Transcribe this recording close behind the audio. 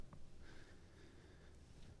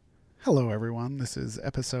Hello, everyone. This is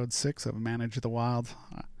episode 6 of Manage the Wild.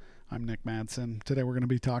 I'm Nick Madsen. Today we're going to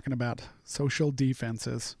be talking about social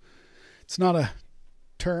defenses. It's not a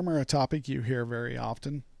term or a topic you hear very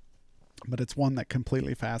often, but it's one that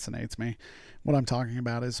completely fascinates me. What I'm talking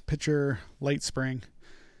about is picture late spring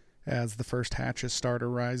as the first hatches start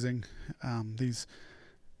arising. These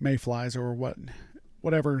mayflies or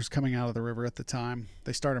whatever's coming out of the river at the time,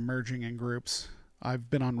 they start emerging in groups.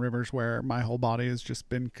 I've been on rivers where my whole body has just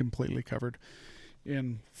been completely covered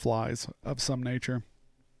in flies of some nature.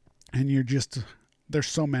 And there's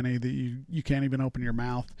so many that you can't even open your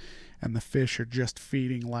mouth, and the fish are just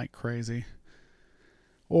feeding like crazy.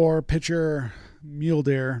 Or picture mule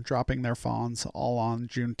deer dropping their fawns all on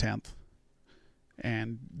June 10th.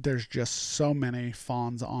 And there's just so many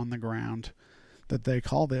fawns on the ground that they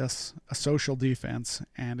call this a social defense,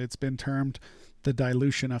 and it's been termed the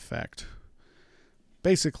dilution effect.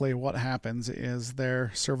 Basically, what happens is their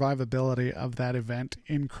survivability of that event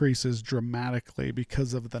increases dramatically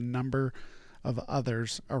because of the number of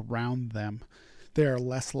others around them. They are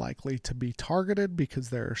less likely to be targeted because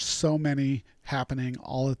there are so many happening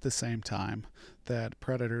all at the same time that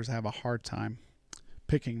predators have a hard time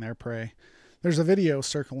picking their prey. There's a video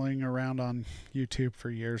circling around on YouTube for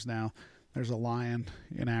years now. There's a lion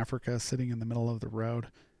in Africa sitting in the middle of the road,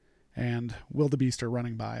 and wildebeest are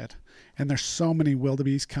running by it. And there's so many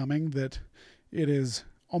wildebeest coming that it is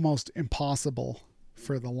almost impossible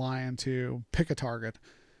for the lion to pick a target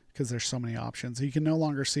because there's so many options. He can no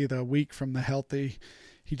longer see the weak from the healthy.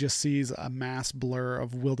 He just sees a mass blur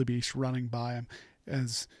of wildebeest running by him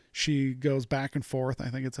as she goes back and forth. I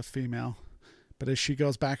think it's a female. But as she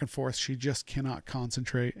goes back and forth, she just cannot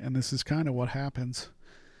concentrate. And this is kind of what happens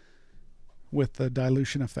with the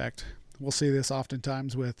dilution effect. We'll see this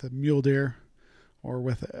oftentimes with mule deer or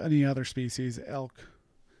with any other species, elk,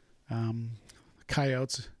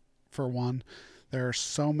 coyotes, for one. There are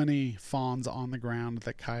so many fawns on the ground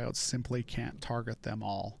that coyotes simply can't target them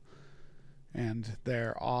all. And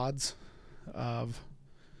their odds of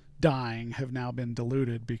dying have now been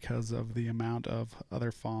diluted because of the amount of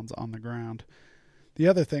other fawns on the ground. The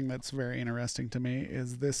other thing that's very interesting to me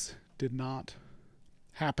is this did not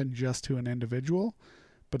happen just to an individual,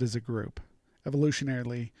 but as a group.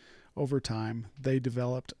 Evolutionarily, over time, they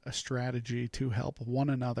developed a strategy to help one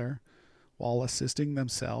another while assisting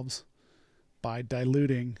themselves by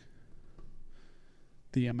diluting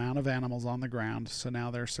the amount of animals on the ground. So now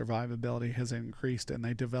their survivability has increased, and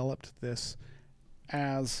they developed this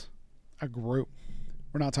as a group.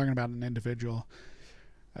 We're not talking about an individual.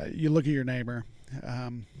 You look at your neighbor,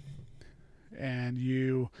 and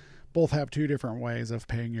you both have two different ways of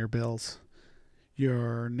paying your bills.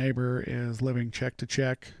 Your neighbor is living check to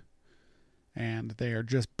check, and they are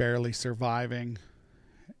just barely surviving.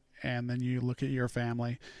 And then you look at your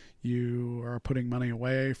family. You are putting money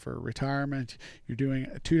away for retirement. You're doing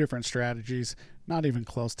two different strategies, not even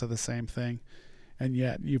close to the same thing. And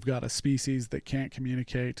yet you've got a species that can't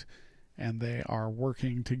communicate, and they are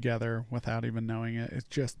working together without even knowing it. It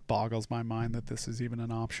just boggles my mind that this is even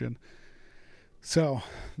an option. So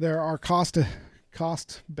there are cost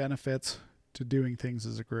benefits to doing things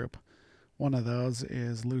as a group. One of those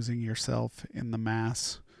is losing yourself in the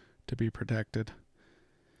mass to be protected.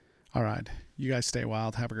 All right, you guys stay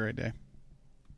wild. Have a great day.